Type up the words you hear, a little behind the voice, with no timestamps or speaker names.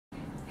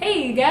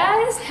Hey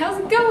guys, how's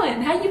it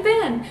going? How you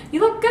been? You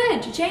look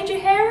good. Did you change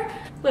your hair?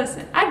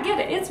 Listen, I get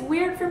it. It's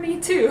weird for me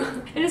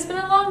too. It has been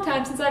a long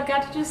time since I've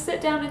got to just sit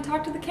down and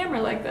talk to the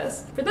camera like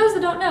this. For those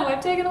that don't know,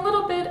 I've taken a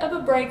little bit of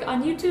a break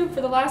on YouTube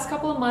for the last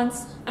couple of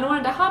months, and I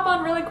wanted to hop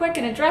on really quick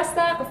and address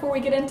that before we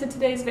get into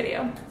today's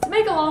video. To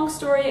make a long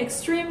story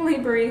extremely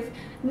brief,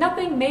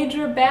 nothing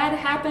major bad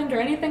happened or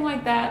anything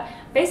like that.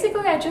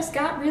 Basically, I just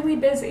got really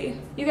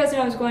busy. You guys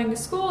know I was going to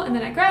school, and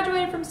then I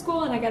graduated from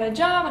school, and I got a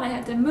job, and I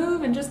had to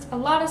move, and just a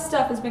lot of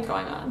stuff has been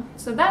going on.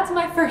 So that's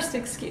my first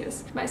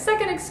excuse. My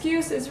second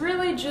excuse is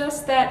really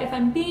just that if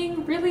I'm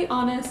being really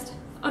honest,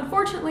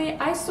 unfortunately,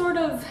 I sort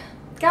of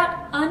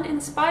got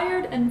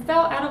uninspired and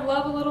fell out of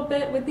love a little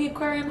bit with the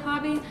aquarium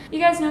hobby. You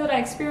guys know that I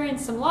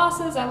experienced some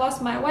losses. I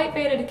lost my white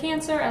betta to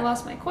cancer. I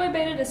lost my koi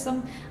betta to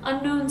some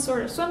unknown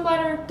sort of swim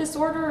bladder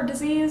disorder or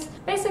disease.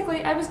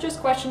 Basically, I was just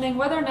questioning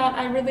whether or not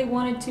I really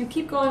wanted to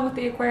keep going with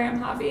the aquarium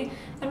hobby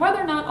and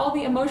whether or not all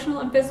the emotional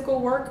and physical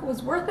work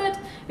was worth it,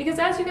 because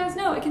as you guys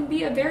know, it can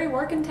be a very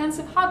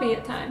work-intensive hobby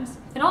at times.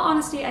 In all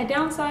honesty, I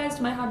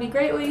downsized my hobby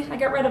greatly. I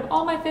got rid of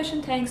all my fish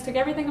and tanks, took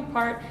everything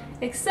apart,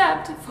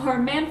 except for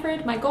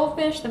Manfred, my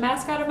goldfish, the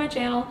mascot of my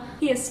channel.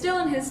 He is still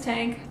in his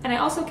tank, and I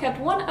also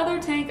kept one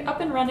other tank up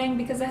and running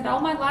because I had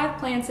all my live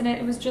plants in it.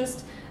 It was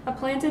just a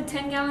planted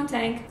 10-gallon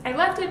tank. I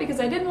left it because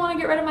I didn't want to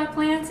get rid of my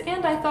plants,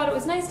 and I thought it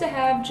was nice to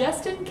have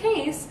just in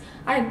case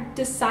I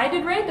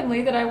decided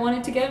randomly that I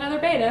wanted to get another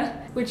betta,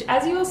 which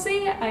as you will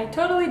see, I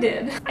totally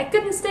did. I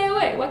couldn't stay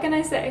away, what can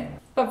I say?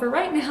 But for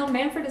right now,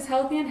 Manfred is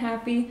healthy and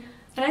happy,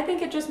 and I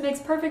think it just makes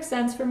perfect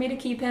sense for me to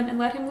keep him and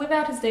let him live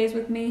out his days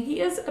with me.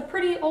 He is a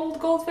pretty old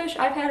goldfish.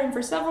 I've had him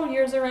for several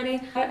years already.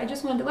 I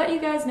just wanted to let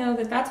you guys know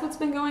that that's what's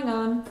been going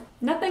on.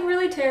 Nothing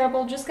really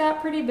terrible, just got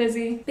pretty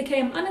busy.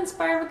 Became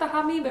uninspired with the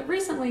hobby, but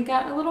recently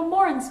got a little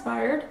more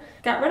inspired.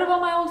 Got rid of all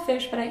my old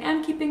fish, but I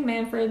am keeping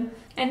Manfred.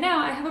 And now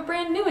I have a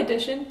brand new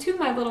addition to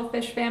my little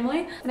fish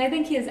family, and I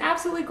think he is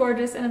absolutely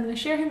gorgeous, and I'm going to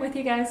share him with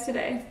you guys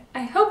today.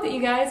 I hope that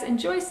you guys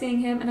enjoy seeing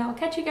him, and I'll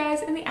catch you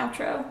guys in the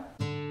outro.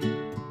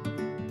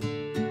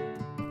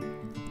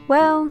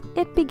 Well,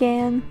 it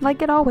began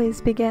like it always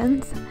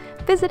begins.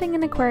 Visiting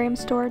an aquarium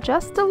store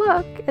just to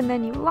look, and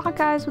then you lock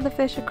eyes with a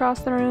fish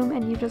across the room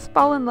and you just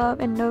fall in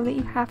love and know that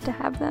you have to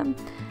have them.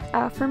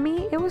 For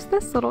me, it was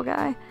this little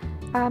guy.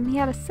 He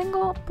had a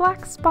single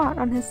black spot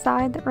on his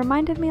side that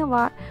reminded me a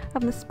lot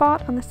of the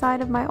spot on the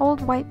side of my old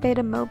white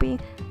betta Moby,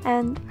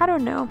 and I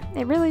don't know,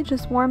 it really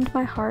just warmed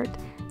my heart,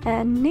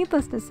 and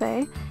needless to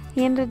say,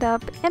 he ended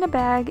up in a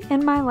bag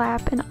in my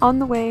lap and on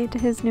the way to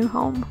his new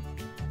home.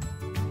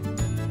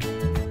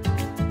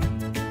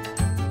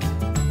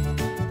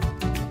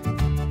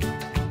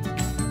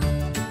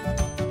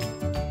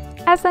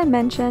 As I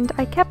mentioned,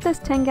 I kept this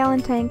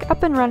 10-gallon tank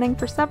up and running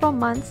for several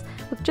months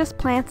with just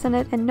plants in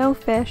it and no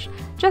fish,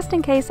 just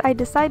in case I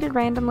decided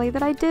randomly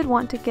that I did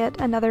want to get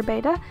another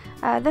betta.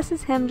 This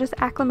is him just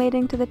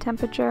acclimating to the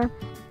temperature.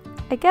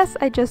 I guess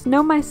I just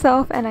know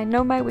myself and I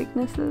know my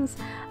weaknesses.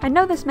 I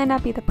know this may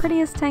not be the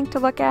prettiest tank to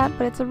look at,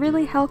 but it's a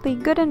really healthy,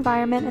 good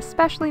environment,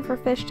 especially for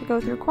fish to go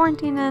through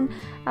quarantine in,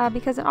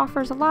 because it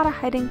offers a lot of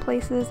hiding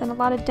places and a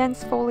lot of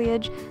dense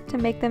foliage to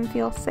make them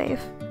feel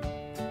safe.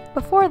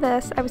 Before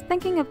this, I was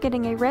thinking of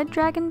getting a red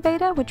dragon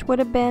betta, which would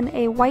have been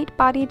a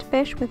white-bodied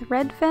fish with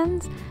red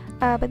fins,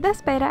 but this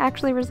betta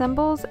actually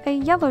resembles a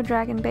yellow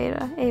dragon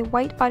betta, a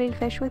white-bodied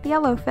fish with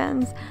yellow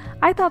fins.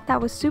 I thought that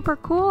was super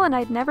cool, and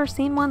I'd never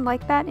seen one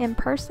like that in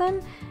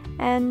person,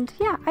 and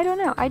yeah, I don't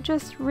know, I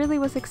just really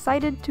was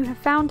excited to have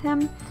found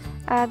him.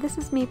 This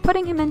is me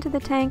putting him into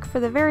the tank for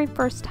the very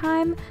first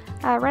time.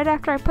 Right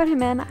after I put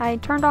him in, I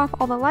turned off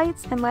all the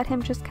lights and let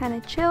him just kind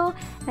of chill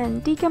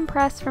and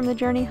decompress from the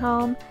journey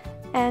home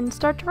and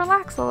start to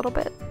relax a little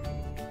bit.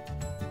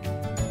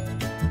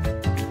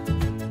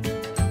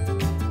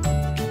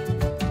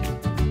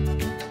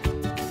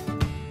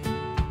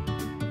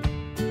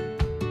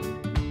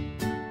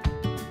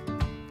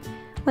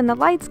 When the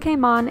lights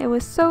came on, it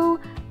was so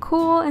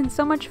cool and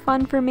so much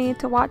fun for me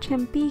to watch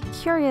him be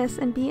curious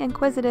and be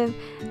inquisitive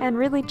and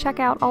really check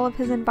out all of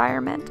his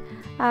environment.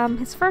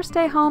 His first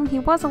day home, he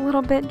was a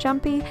little bit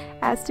jumpy,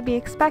 as to be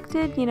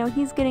expected. You know,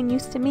 he's getting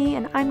used to me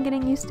and I'm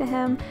getting used to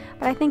him,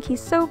 but I think he's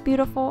so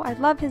beautiful. I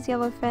love his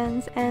yellow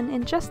fins, and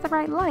in just the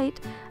right light,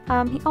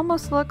 he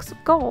almost looks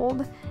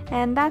gold,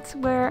 and that's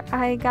where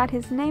I got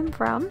his name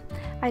from.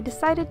 I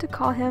decided to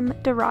call him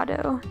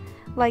Dorado.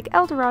 Like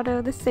El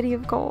Dorado, the city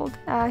of gold.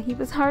 He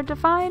was hard to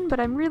find, but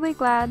I'm really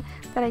glad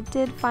that I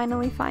did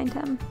finally find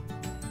him.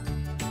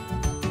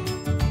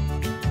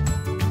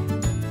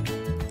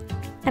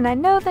 And I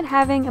know that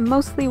having a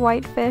mostly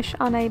white fish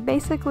on a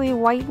basically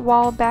white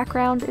wall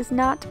background is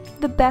not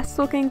the best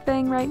looking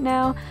thing right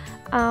now,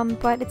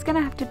 but it's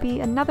gonna have to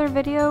be another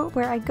video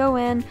where I go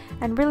in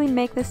and really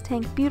make this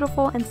tank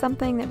beautiful and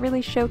something that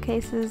really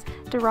showcases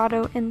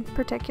Dorado in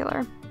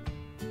particular.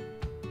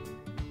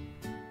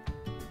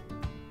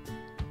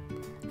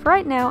 For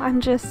right now,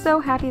 I'm just so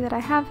happy that I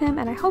have him,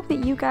 and I hope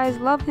that you guys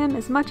love him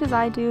as much as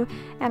I do,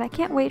 and I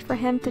can't wait for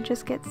him to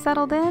just get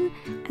settled in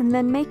and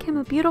then make him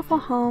a beautiful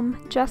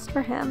home just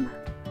for him.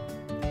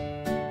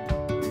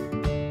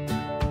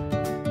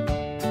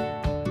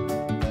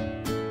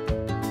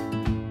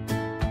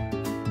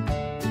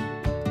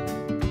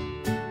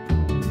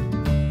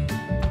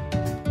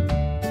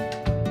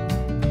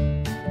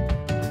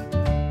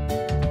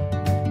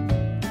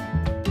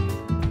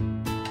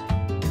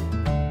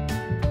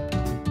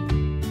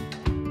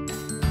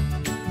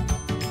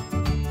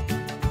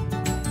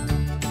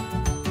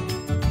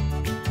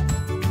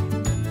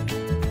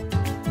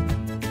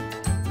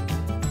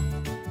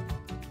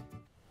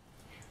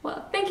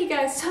 thank you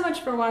guys so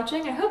much for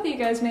watching. I hope that you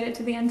guys made it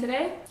to the end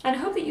today, and I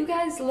hope that you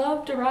guys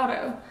love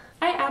Dorado.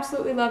 I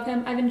absolutely love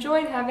him. I've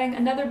enjoyed having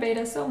another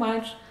beta so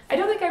much. I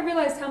don't think I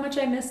realized how much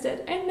I missed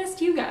it, and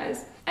missed you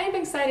guys. I am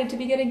excited to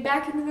be getting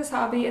back into this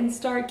hobby and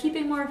start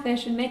keeping more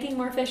fish and making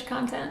more fish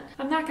content.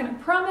 I'm not going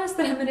to promise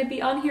that I'm going to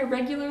be on here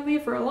regularly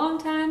for a long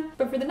time,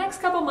 but for the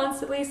next couple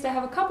months at least, I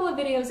have a couple of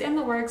videos in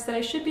the works that I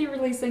should be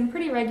releasing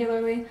pretty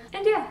regularly.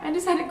 And yeah, I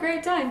just had a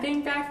great time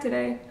being back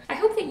today. I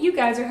hope that you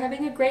guys are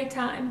having a great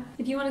time.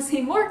 If you want to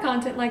see more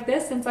content like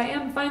this, since I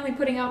am finally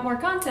putting out more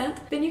content,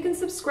 then you can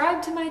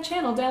subscribe to my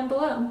channel down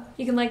below.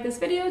 You can like this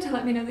video to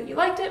let me know that you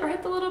liked it, or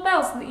hit the little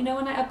bell so that you know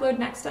when I upload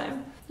next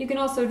time. You can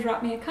also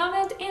drop me a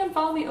comment and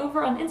follow me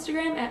over on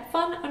Instagram at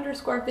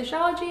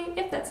fun_fishology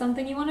if that's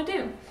something you want to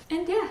do.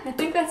 And yeah, I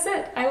think that's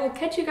it. I will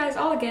catch you guys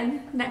all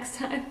again next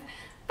time.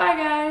 Bye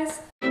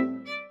guys!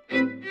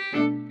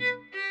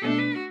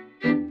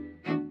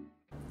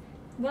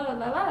 La la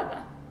la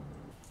la.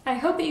 I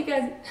hope that you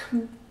guys...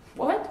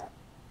 What?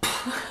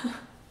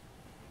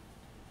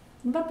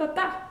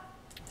 Ba-ba-ba.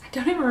 I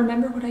don't even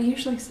remember what I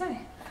usually say.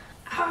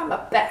 Ah, my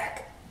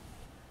back.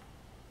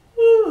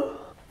 Woo.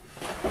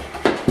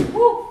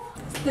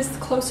 This is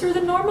closer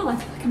than normal. I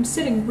feel like I'm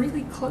sitting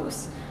really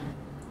close.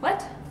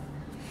 What?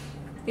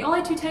 The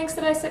only two tanks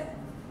that I said...